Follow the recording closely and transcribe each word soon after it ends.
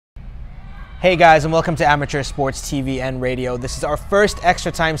Hey guys, and welcome to Amateur Sports TV and Radio. This is our first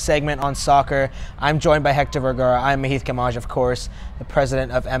extra time segment on soccer. I'm joined by HECTOR VERGARA. I'm Mahith Gamage, of course, the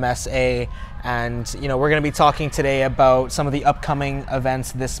president of MSA. And we're going to be talking today about some of the upcoming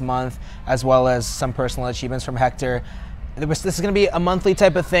events this month, as well as some personal achievements from HECTOR. This is going to be a monthly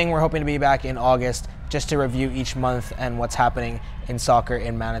type of thing. We're hoping to be back in August just to review each month and what's happening in soccer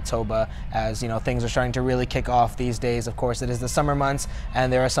in Manitoba, as things are starting to really kick off these days. Of course, it is the summer months,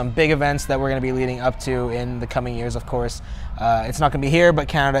 and there are some big events that we're going to be leading up to in the coming years. Of course, it's not going to be here, but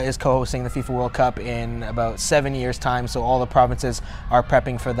Canada is co-hosting the FIFA World Cup in about 7 years' time, so all the provinces are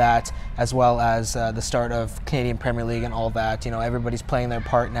prepping for that, as well as the start of Canadian Premier League and all that. Everybody's playing their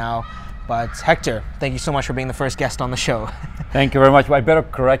part now. But HECTOR, thank you so much for being the first guest on the show. Thank you very much. Well, I better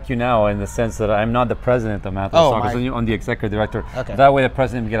correct you now in the sense that I'm not the president of Manitoba Soccer. I'm the executive director. Okay. That way the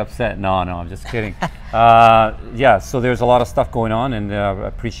president will get upset. No, I'm just kidding. Yeah, so there's a lot of stuff going on, and I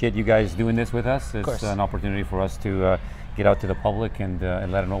appreciate you guys doing this with us. It's an opportunity for us to get out to the public and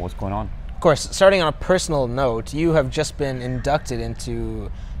let them know what's going on. Of course, starting on a personal note, you have just been inducted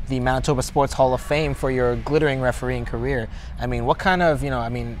into the Manitoba Sports Hall of Fame for your glittering refereeing career. I mean, what kind of,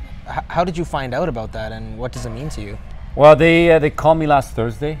 how did you find out about that, and what does it mean to you? Well, they called me last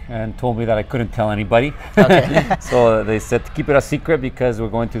Thursday and told me that I couldn't tell anybody. Okay. So they said to keep it a secret because we're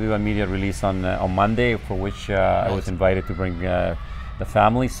going to do a media release on Monday, for which I was invited to bring the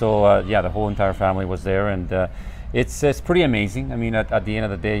family. So yeah, the whole entire family was there, and it's pretty amazing. I mean, at the end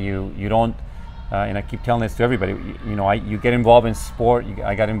of the day, you don't. And I keep telling this to everybody, you get involved in sport.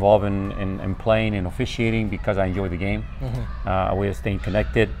 I got involved in playing and officiating because I enjoy the game, a way of staying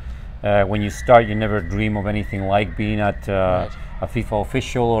connected. When you start, you never dream of anything like being at a FIFA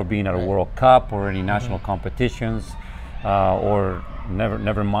official or being at a World Cup or any national competitions, or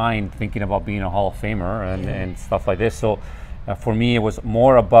never mind thinking about being a Hall of Famer and stuff like this. So for me, it was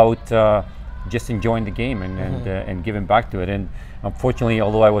more about just enjoying the game and giving back to it. And unfortunately,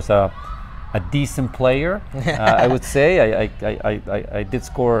 although I was a decent player, I would say. I did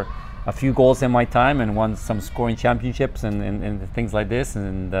score a few goals in my time and won some scoring championships and things like this,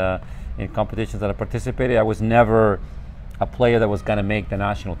 and in competitions that I participated. I was never a player that was going to make the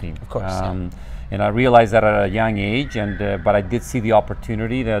national team. Of course. And I realized that at a young age, but I did see the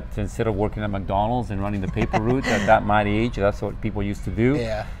opportunity that instead of working at McDonald's and running the paper route at my age, that's what people used to do.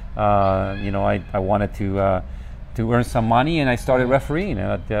 Yeah. I wanted to earn some money, and I started refereeing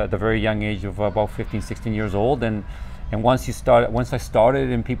at the very young age of about 15, 16 years old. And once I started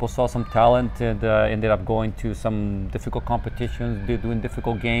and people saw some talent, and ended up going to some difficult competitions, doing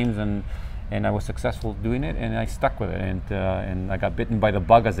difficult games, and I was successful doing it, and I stuck with it, and I got bitten by the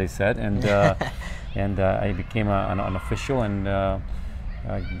bug, as they said, and I became an official, and I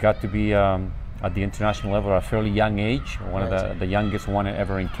got to be at the international level at a fairly young age, one of the youngest one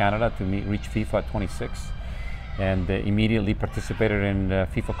ever in Canada to reach FIFA at 26. And immediately participated in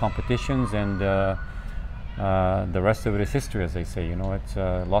FIFA competitions, and the rest of it is history, as they say. It's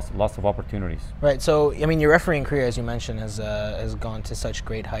lots of opportunities. Right. So, I mean, your refereeing career, as you mentioned, has gone to such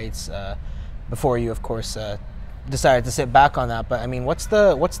great heights. Before you, of course, decided to sit back on that. But I mean, what's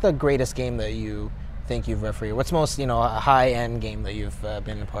the greatest game that you think you've refereed? What's most a high-end game that you've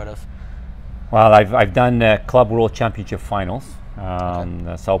been a part of? Well, I've done Club World Championship finals.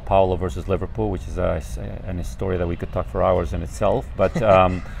 Sao Paulo versus Liverpool, which is a story that we could talk for hours in itself. But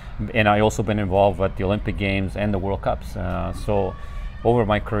and I also been involved at the Olympic Games and the World Cups. So over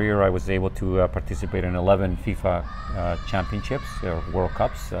my career, I was able to participate in 11 FIFA championships or World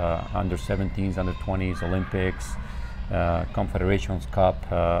Cups, under 17s, under 20s, Olympics, Confederations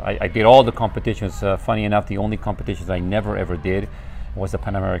Cup. I did all the competitions. Funny enough, the only competitions I never ever did was the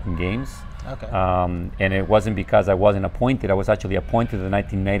Pan American Games. Okay. And it wasn't because I wasn't appointed. I was actually appointed to the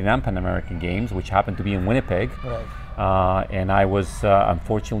 1999 Pan American Games, which happened to be in Winnipeg. Right. And I was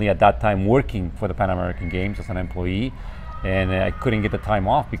unfortunately at that time working for the Pan American Games as an employee, and I couldn't get the time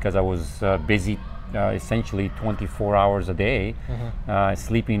off because I was busy essentially 24 hours a day,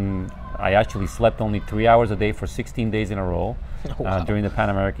 sleeping. I actually slept only 3 hours a day for 16 days in a row. Wow. During the Pan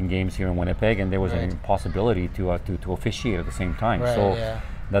American Games here in Winnipeg, and there was an impossibility to officiate at the same time. Right, so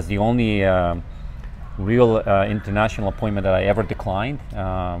that's the only real international appointment that I ever declined,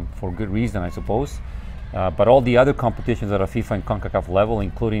 for good reason, I suppose. But all the other competitions at a FIFA and CONCACAF level,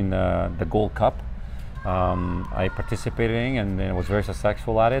 including the Gold Cup, I participated in, and was very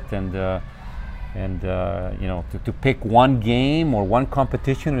successful at it. And to pick one game or one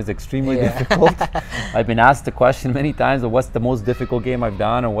competition is extremely difficult. I've been asked the question many times of what's the most difficult game I've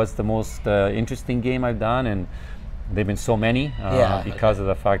done, or what's the most interesting game I've done, and they've been so many because of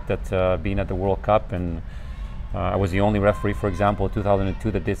the fact that being at the World Cup and I was the only referee, for example, in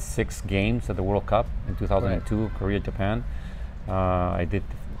 2002 that did 6 games at the World Cup in 2002, right. Korea, Japan. I did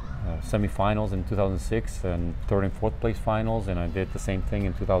semifinals in 2006 and third and fourth place finals, and I did the same thing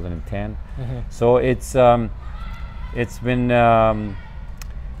in 2010. So it's been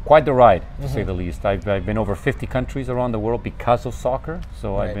quite the ride, to say the least. I've been over 50 countries around the world because of soccer.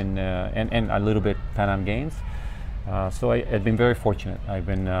 So right. I've been and a little bit Pan Am Games. So I've been very fortunate. I've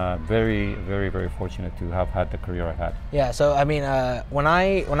been very, very, very fortunate to have had the career I've had. Yeah. So I mean, when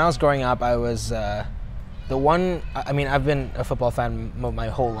I was growing up, I was I've been a football fan my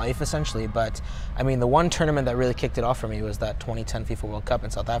whole life essentially, but I mean the one tournament that really kicked it off for me was that 2010 FIFA World Cup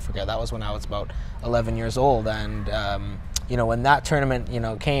in South Africa. That was when I was about 11 years old, and when that tournament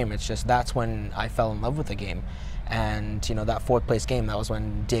came, that's when I fell in love with the game. And that fourth place game, that was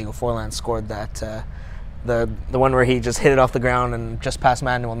when Diego Forlan scored that the one where he just hit it off the ground and just past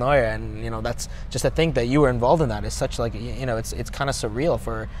Manuel Neuer. And that's just to think that you were involved in that is such like it's kind of surreal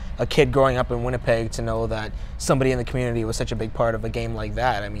for a kid growing up in Winnipeg to know that somebody in the community was such a big part of a game like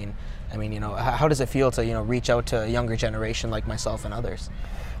that. I mean how does it feel to reach out to a younger generation like myself and others?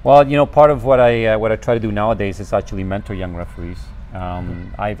 Well, part of what I try to do nowadays is actually mentor young referees.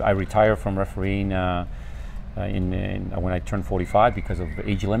 I retired from refereeing when I turned 45 because of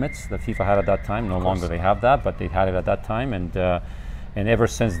age limits that FIFA had at that time. No longer they have that, but they had it at that time, and ever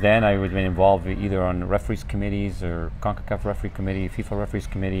since then I've been involved either on referees committees or CONCACAF referee committee, FIFA referees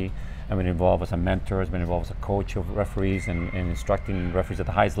committee. I've been involved as a mentor, I've been involved as a coach of referees and instructing referees at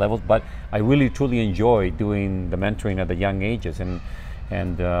the highest levels. But I really truly enjoy doing the mentoring at the young ages, and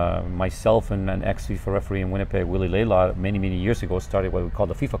myself and an ex-FIFA referee in Winnipeg, Willie Layla, many years ago started what we call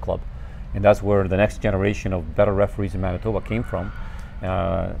the FIFA Club. And that's where the next generation of better referees in Manitoba came from.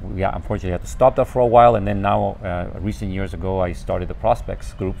 Unfortunately, I had to stop that for a while, and then now, recent years ago, I started the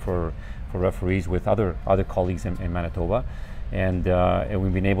Prospects group for referees with other colleagues in Manitoba, and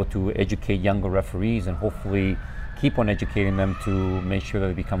we've been able to educate younger referees and hopefully keep on educating them to make sure that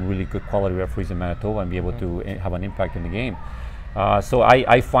they become really good quality referees in Manitoba and be able to have an impact in the game. So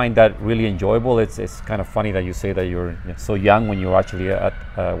I find that really enjoyable. It's kind of funny that you say that you're so young when you're actually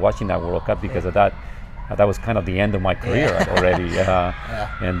watching that World Cup, because of that was kind of the end of my career already.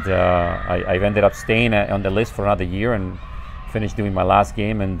 And I've ended up staying on the list for another year and finished doing my last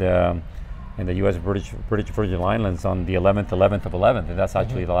game in the U.S. British Virgin Islands on the 11th of 11th, and that's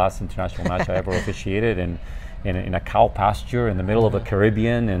actually the last international match I ever officiated in a cow pasture in the middle of the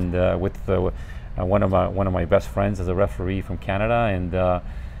Caribbean, and with one of my best friends as a referee from Canada, and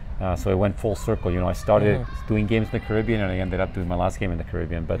so it went full circle. I started doing games in the Caribbean, and I ended up doing my last game in the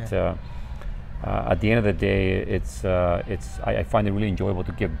Caribbean. But at the end of the day, I find it really enjoyable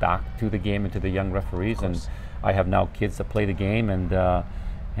to give back to the game and to the young referees. And I have now kids that play the game, and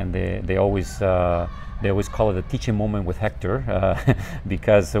they always call it a teaching moment with Hector,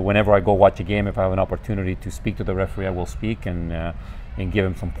 because whenever I go watch a game, if I have an opportunity to speak to the referee, I will speak and give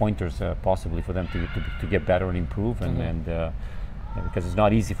them some pointers, possibly for them to get better and improve, and because it's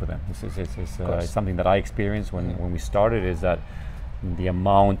not easy for them. It's something that I experienced when we started, is that the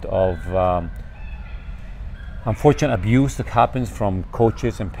amount of unfortunate abuse that happens from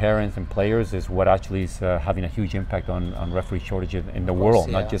coaches and parents and players is what actually is having a huge impact on referee shortages in the world,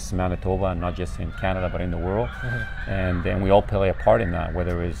 not just Manitoba and not just in Canada, but in the world. And we all play a part in that,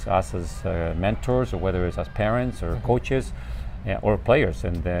 whether it's us as mentors or whether it's as parents or coaches. Or players,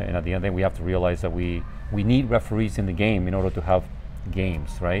 and at the end of the day, we have to realize that we need referees in the game in order to have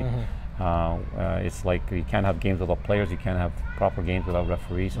games, right? It's like you can't have games without players, you can't have proper games without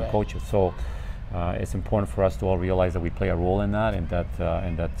referees and coaches. So it's important for us to all realize that we play a role in that, and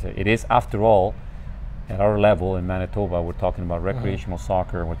that it is, after all, at our level in Manitoba, we're talking about recreational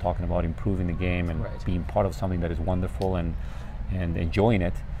soccer, we're talking about improving the game and being part of something that is wonderful and enjoying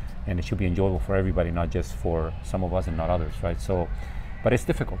it. And it should be enjoyable for everybody, not just for some of us and not others, right? So, but it's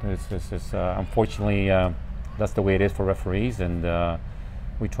difficult. It's unfortunately, that's the way it is for referees, and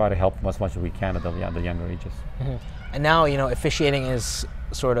we try to help them as much as we can at the younger ages. And now, officiating is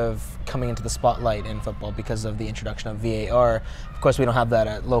sort of coming into the spotlight in football because of the introduction of VAR. Of course, we don't have that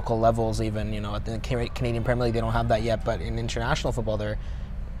at local levels, even, at the Canadian Premier League, they don't have that yet, but in international football, they're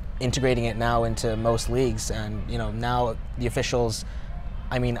integrating it now into most leagues, and, now the officials,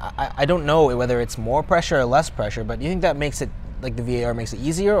 I don't know whether it's more pressure or less pressure, but do you think that makes it, like the VAR makes it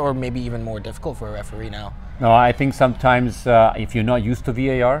easier or maybe even more difficult for a referee now? No, I think sometimes if you're not used to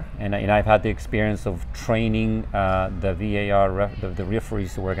VAR, and I've had the experience of training the VAR, the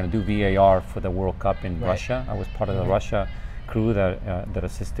referees who were going to do VAR for the World Cup in Russia. I was part of the Russia crew that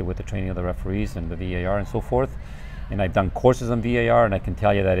assisted with the training of the referees and the VAR and so forth. And I've done courses on VAR, and I can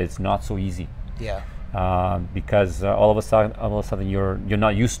tell you that it's not so easy. because all of a sudden you're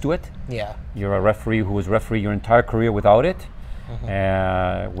not used to it. Yeah. You're a referee who was referee your entire career without it,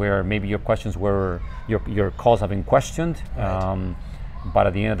 where maybe your questions were your calls have been questioned, Right. but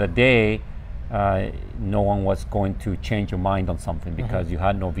at the end of the day, no one was going to change your mind on something because you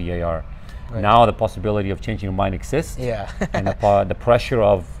had no VAR. Right. Now the possibility of changing your mind exists, Yeah. and the pressure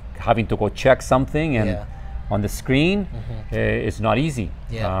of having to go check something and Yeah. on the screen is not easy.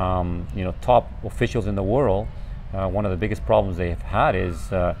 Yeah. You know, top officials in the world, one of the biggest problems they've had is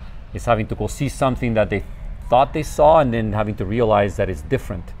having to go see something that they thought they saw and then having to realize that it's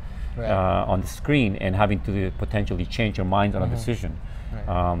different Right. on the screen and having to potentially change your mind on a decision.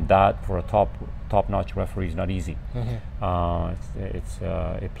 Right. That for a top-notch referee is not easy.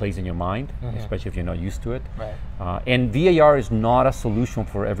 It plays in your mind, especially if you're not used to it. Right. And VAR is not a solution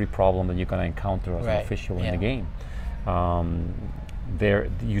for every problem that you're going to encounter as an Right. official in Yeah. the game.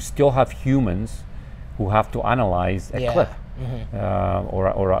 You still have humans who have to analyze a Yeah. clip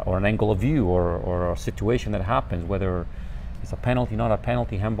or an angle of view or a situation that happens, whether it's a penalty, not a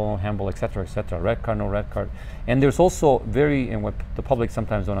penalty, handball, etc., red card, no red card. And there's also and what the public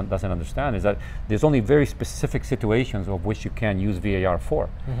sometimes doesn't understand is that there's only very specific situations of which you can use VAR for.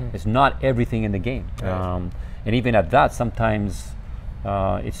 It's not everything in the game. Right. And even at that, sometimes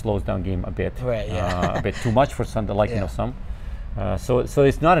it slows down game a bit, Right, yeah. a bit too much for the liking Yeah. of some. So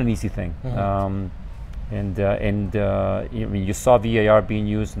it's not an easy thing. I mean, you saw VAR being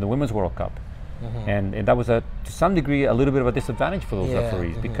used in the Women's World Cup. And that was to some degree a little bit of a disadvantage for those Yeah,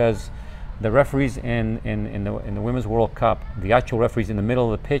 referees because the referees in the Women's World Cup, the actual referees in the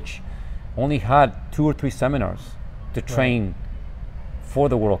middle of the pitch, only had 2 or 3 seminars to train for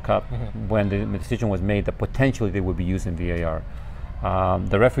the World Cup when the decision was made that potentially they would be using VAR.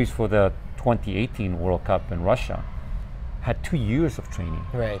 The referees for the 2018 World Cup in Russia had 2 years of training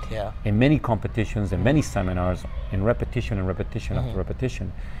Right. Yeah. in many competitions and many seminars in repetition after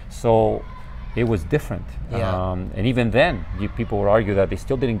repetition. So it was different. Yeah. And even then, people would argue that they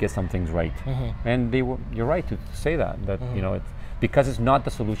still didn't get some things right. And you're right to say that you know, because it's not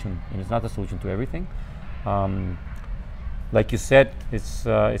the solution, and it's not the solution to everything. Like you said, it's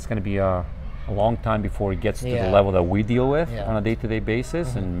going to be a long time before it gets to the level that we deal with on a day-to-day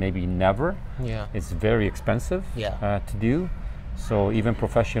basis, and maybe never. Yeah. It's very expensive to do. So even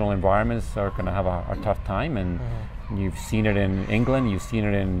professional environments are going to have a tough time, and you've seen it in England, you've seen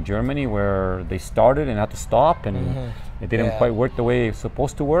it in Germany, where they started and had to stop, and it didn't quite work the way it's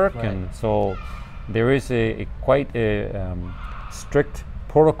supposed to work. Right. And so there is quite a strict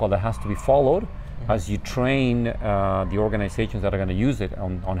protocol that has to be followed as you train the organizations that are going to use it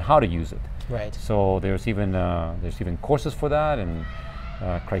on how to use it. Right. So there's even courses for that, and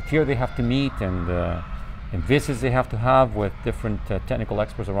criteria they have to meet, and visits they have to have with different technical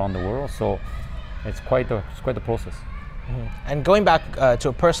experts around the world. So it's quite the process. And going back to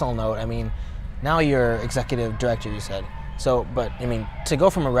a personal note, I mean, now you're executive director, you said. So, but I mean, to go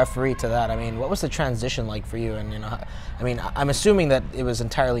from a referee to that, I mean, what was the transition like for you? And I mean, I'm assuming that it was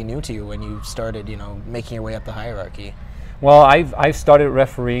entirely new to you when you started, making your way up the hierarchy. Well, I've started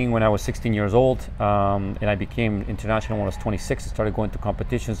refereeing when I was 16 years old, and I became international when I was 26. I started going to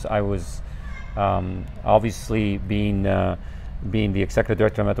competitions. I was obviously being the executive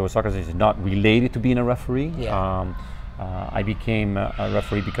director of Manitoba Soccer Association, not related to being a referee. Yeah. I became a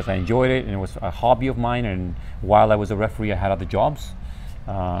referee because I enjoyed it, and it was a hobby of mine. And while I was a referee, I had other jobs.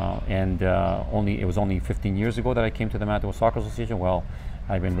 It was only 15 years ago that I came to the Manitoba Soccer Association. Well,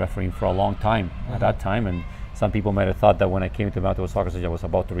 I've been refereeing for a long time at that time, and some people might have thought that when I came to the Manitoba Soccer Association, I was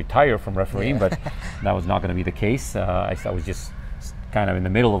about to retire from refereeing, but that was not going to be the case. I was just kind of in the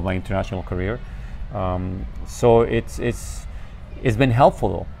middle of my international career. So it's been helpful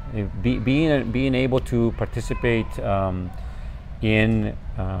though. Being able to participate in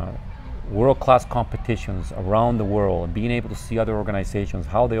world-class competitions around the world, being able to see other organizations,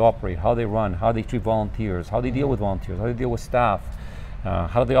 how they operate, how they run, how they treat volunteers, how they deal with volunteers, how they deal with staff,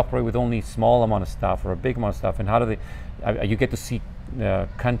 how do they operate with only a small amount of staff or a big amount of staff, and how do they, you get to see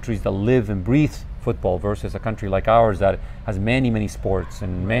countries that live and breathe football versus a country like ours that has many sports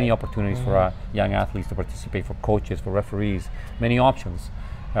and many opportunities for young athletes to participate, for coaches, for referees, many options.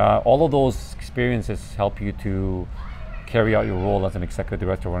 All of those experiences help you to carry out your role as an executive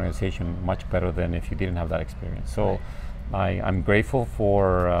director of an organization much better than if you didn't have that experience. So I'm grateful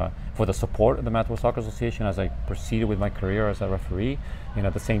for the support of the Manitoba Soccer Association as I proceeded with my career as a referee. And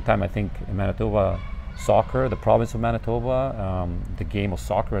at the same time, I think in Manitoba soccer, the province of Manitoba, the game of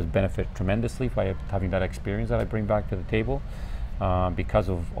soccer has benefited tremendously by having that experience that I bring back to the table because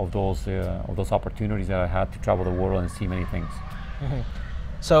of those opportunities that I had to travel the world and see many things.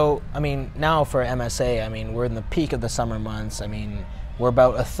 So, I mean, now for MSA, I mean, we're in the peak of the summer months. I mean, we're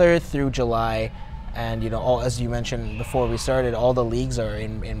about a third through July, and, you know, all, as you mentioned before we started, all the leagues are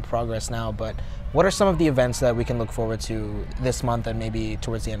in progress now. But what are some of the events that we can look forward to this month and maybe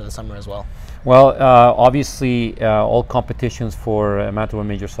towards the end of the summer as well? Well, obviously, all competitions for Manitoba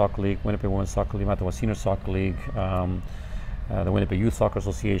Major Soccer League, Winnipeg Women's Soccer League, Manitoba Senior Soccer League, the Winnipeg Youth Soccer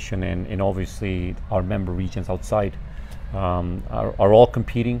Association, and obviously our member regions outside are all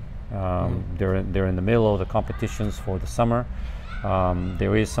competing. They're in the middle of the competitions for the summer.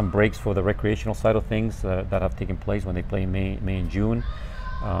 There is some breaks for the recreational side of things that have taken place when they play in May and June.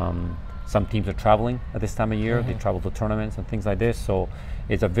 Some teams are traveling at this time of year. They travel to tournaments and things like this. So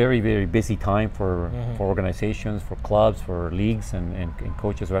it's a very, very busy time for organizations, for clubs, for leagues, and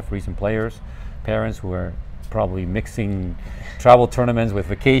coaches, referees, and players, parents who are probably mixing travel tournaments with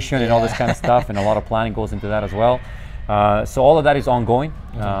vacation and all this kind of stuff, and a lot of planning goes into that as well. So all of that is ongoing.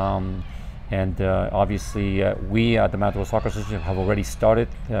 And obviously, we at the Manitoba Soccer Association have already started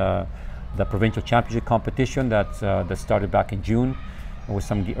the provincial championship competition that started back in June with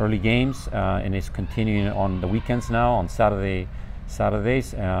some early games, and is continuing on the weekends now, on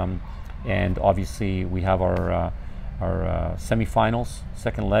Saturdays. And obviously, we have our semifinals,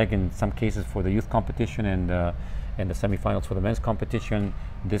 second leg in some cases for the youth competition, and the semifinals for the men's competition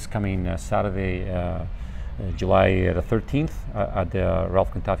this coming Saturday, July the 13th at the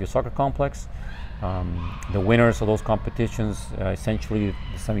Ralph Contafio Soccer Complex. The winners of those competitions, essentially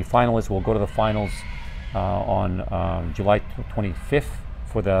the semi-finalists, will go to the finals on July 25th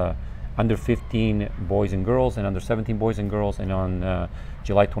for the under 15 boys and girls and under 17 boys and girls, and on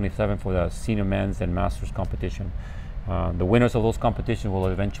July 27th for the senior men's and masters competition. The winners of those competitions will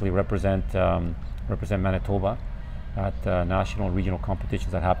eventually represent Manitoba at national and regional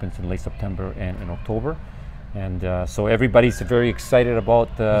competitions that happens in late September and in October. And so everybody's very excited about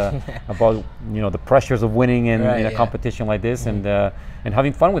about the pressures of winning in a competition like this, and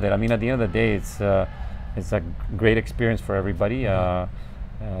having fun with it. I mean, at the end of the day, it's a great experience for everybody.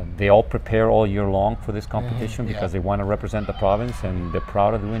 They all prepare all year long for this competition because they want to represent the province, and they're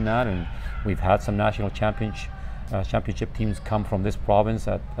proud of doing that. And we've had some national championship teams come from this province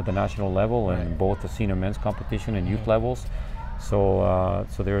at the national level, and both the senior men's competition and youth levels. So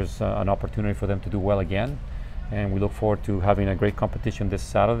there's an opportunity for them to do well again. And we look forward to having a great competition this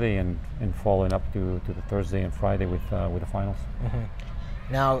Saturday and following up to the Thursday and Friday with the finals.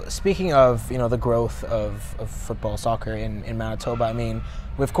 Now, speaking of the growth of football, soccer in Manitoba, I mean,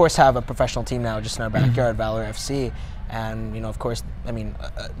 we of course have a professional team now just in our backyard, Valor FC, and of course, I mean,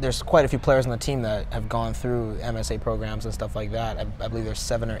 there's quite a few players on the team that have gone through MSA programs and stuff like that. I believe there's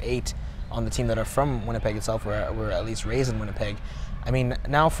 7 or 8 on the team that are from Winnipeg itself, or were at least raised in Winnipeg. I mean,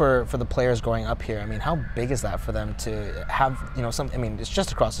 now for the players growing up here, I mean, how big is that for them to have, I mean, it's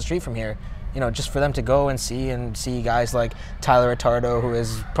just across the street from here, just for them to go and see guys like Tyler Attardo, who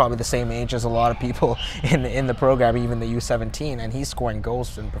is probably the same age as a lot of people in the program, even the U17, and he's scoring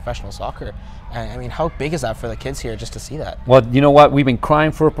goals in professional soccer. I mean, how big is that for the kids here just to see that? Well, you know what? We've been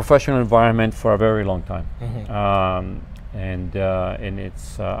crying for a professional environment for a very long time. And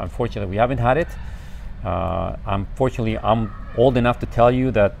it's unfortunate we haven't had it. Unfortunately, I'm old enough to tell you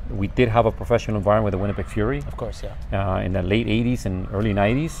that we did have a professional environment with the Winnipeg Fury. Of course, yeah. In the late 80s and early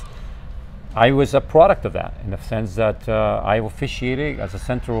 90s. I was a product of that, in the sense that I officiated as a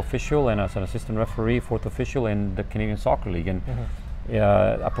central official and as an assistant referee, fourth official in the Canadian Soccer League. And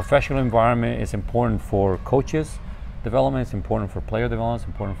a professional environment is important for coaches' development, it's important for player development, it's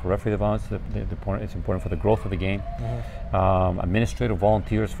important for referee development, it's important for the growth of the game. Administrative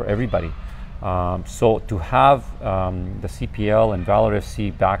volunteers for everybody. So to have the CPL and Valor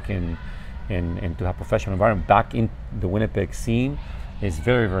FC back in to have professional environment back in the Winnipeg scene is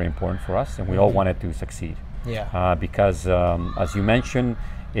very, very important for us, and we all want it to succeed. Because as you mentioned,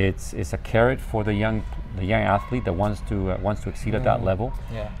 it's a carrot for the young athlete that wants to exceed at that level,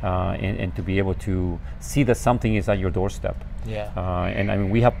 and to be able to see that something is at your doorstep. And I mean,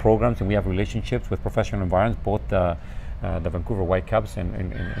 we have programs and we have relationships with professional environments, both the Vancouver Whitecaps,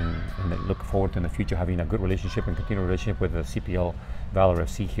 and look forward to in the future having a good relationship and continued relationship with the CPL Valor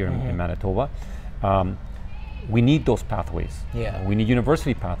FC here in Manitoba. We need those pathways. We need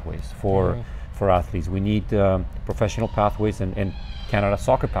university pathways for athletes. We need professional pathways and Canada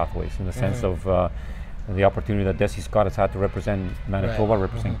soccer pathways, in the sense of the opportunity that Desi Scott has had to represent Manitoba,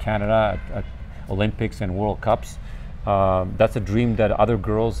 represent Canada at Olympics and World Cups. That's a dream that other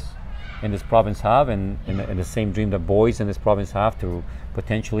girls in this province have, and the same dream that boys in this province have, to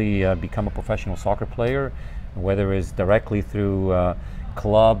potentially become a professional soccer player, whether it's directly through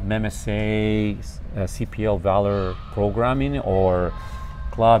club, MSA, CPL Valor programming, or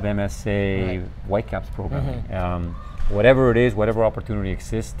club, MSA, Whitecaps programming. Whatever it is, whatever opportunity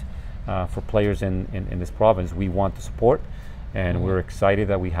exists for players in this province, we want to support. And we're excited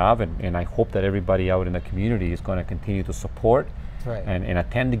that we have, and I hope that everybody out in the community is going to continue to support and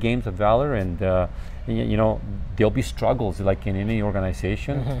attend the Games of Valor. And you know, there'll be struggles like in any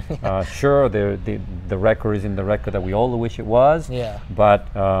organization. Sure, the record isn't the record that we all wish it was.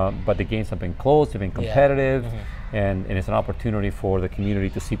 But the games have been close, they've been competitive, and it's an opportunity for the community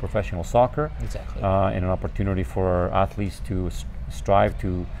to see professional soccer. And an opportunity for athletes to strive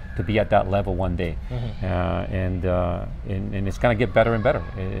to be at that level one day. And it's going to get better and better.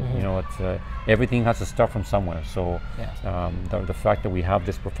 You know, it's everything has to start from somewhere. So the fact that we have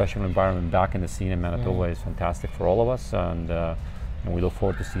this professional environment back in the scene in Manitoba is fantastic for all of us, and we look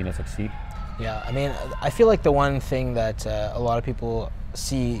forward to seeing it succeed. Yeah, I mean, I feel like the one thing that a lot of people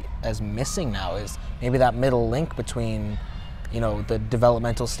see as missing now is maybe that middle link between, you know, the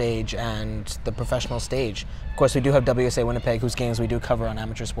developmental stage and the professional stage. Of course, we do have WSA Winnipeg, whose games we do cover on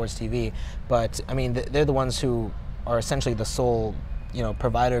Amateur Sports TV, but I mean, they're the ones who are essentially the sole, you know,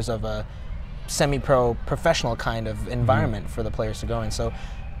 providers of a semi-pro professional kind of environment for the players to go in. So,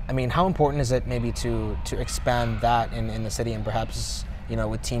 I mean, how important is it maybe to expand that in the city, and perhaps, you know,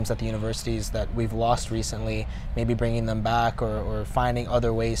 with teams at the universities that we've lost recently, maybe bringing them back, or finding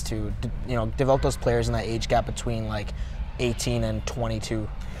other ways to, you know, develop those players in that age gap between like 18 and 22?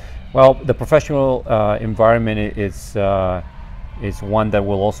 Well, the professional environment is one that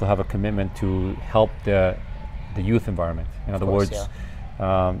will also have a commitment to help the youth environment. In other words,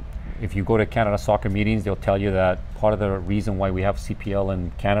 if you go to Canada soccer meetings, they'll tell you that part of the reason why we have CPL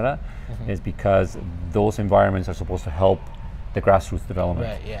in Canada is because those environments are supposed to help the grassroots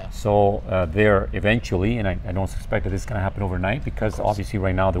development. So there eventually, and I don't suspect that this is going to happen overnight, because obviously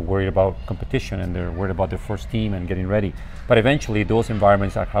right now they're worried about competition and they're worried about their first team and getting ready. But eventually those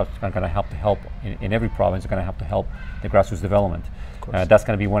environments are going to have to help in every province. Are going to have to help the grassroots development. That's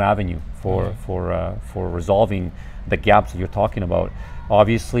going to be one avenue for resolving the gaps that you're talking about.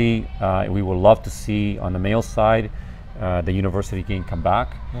 Obviously, we would love to see on the male side the university game come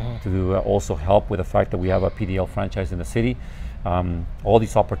back to also help with the fact that we have a PDL franchise in the city. All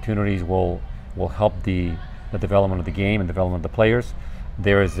these opportunities will help the development of the game and development of the players.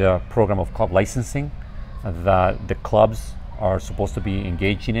 There is a program of club licensing that the clubs are supposed to be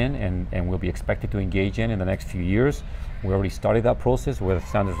engaging in and will be expected to engage in the next few years. We already started that process with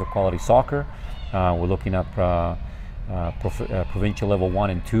Standards for Quality Soccer. We're looking at provincial level 1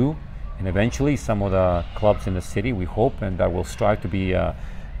 and 2. And eventually some of the clubs in the city, we hope, and that will strive to be a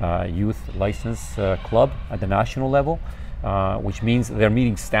youth license club at the national level, which means they're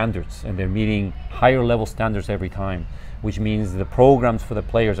meeting standards, and they're meeting higher level standards every time, which means the programs for the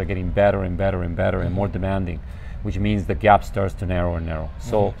players are getting better and better and better and more demanding, which means the gap starts to narrow and narrow.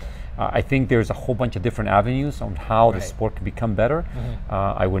 So I think there's a whole bunch of different avenues on how the sport can become better.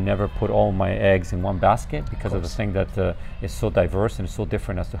 I would never put all my eggs in one basket, because of the thing that is so diverse and so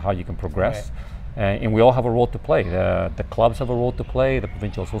different as to how you can progress. And we all have a role to play. The clubs have a role to play, the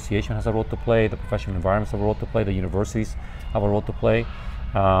provincial association has a role to play, the professional environments have a role to play, the universities have a role to play.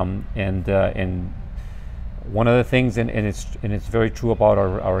 And one of the things, and it's very true about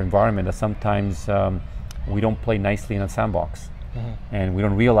our environment, that sometimes we don't play nicely in a sandbox. And we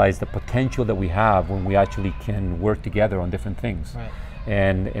don't realize the potential that we have when we actually can work together on different things.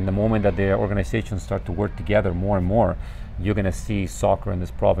 And in the moment that the organizations start to work together more and more, you're going to see soccer in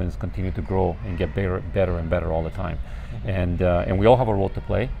this province continue to grow and get better and better all the time. And we all have a role to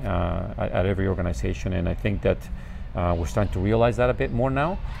play at every organization, and I think that we're starting to realize that a bit more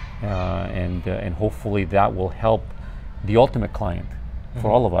now, and hopefully that will help. The ultimate client for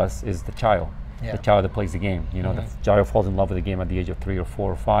all of us is the child. The child that plays the game. You know, the child falls in love with the game at the age of 3 or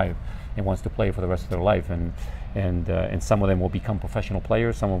 4 or 5 and wants to play for the rest of their life. And some of them will become professional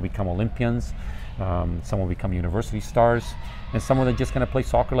players, some will become Olympians, some will become university stars, and some of them just going to play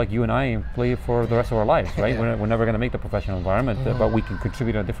soccer like you and I and play for the rest of our lives, right? We're never going to make the professional environment, but we can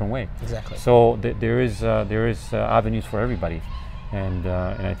contribute in a different way. So there is avenues for everybody, and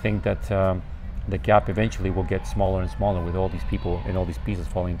I think that the gap eventually will get smaller and smaller with all these people and all these pieces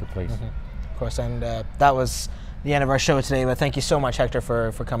falling into place. Course, and that was the end of our show today, but thank you so much, Hector,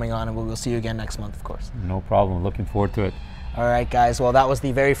 for coming on, and we'll see you again next month, of course. No problem. Looking forward to it. All right, guys. Well, that was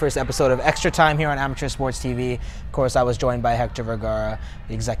the very first episode of Extra Time here on Amateur Sports TV. Of course, I was joined by Hector Vergara,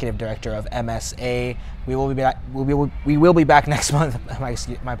 the Executive Director of MSA. We will be back next month.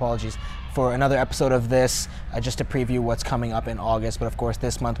 My apologies, for another episode of this, just to preview what's coming up in August. But of course,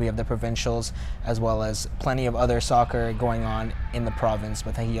 this month we have the provincials, as well as plenty of other soccer going on in the province.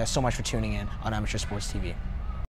 But thank you guys so much for tuning in on Amateur Sports TV.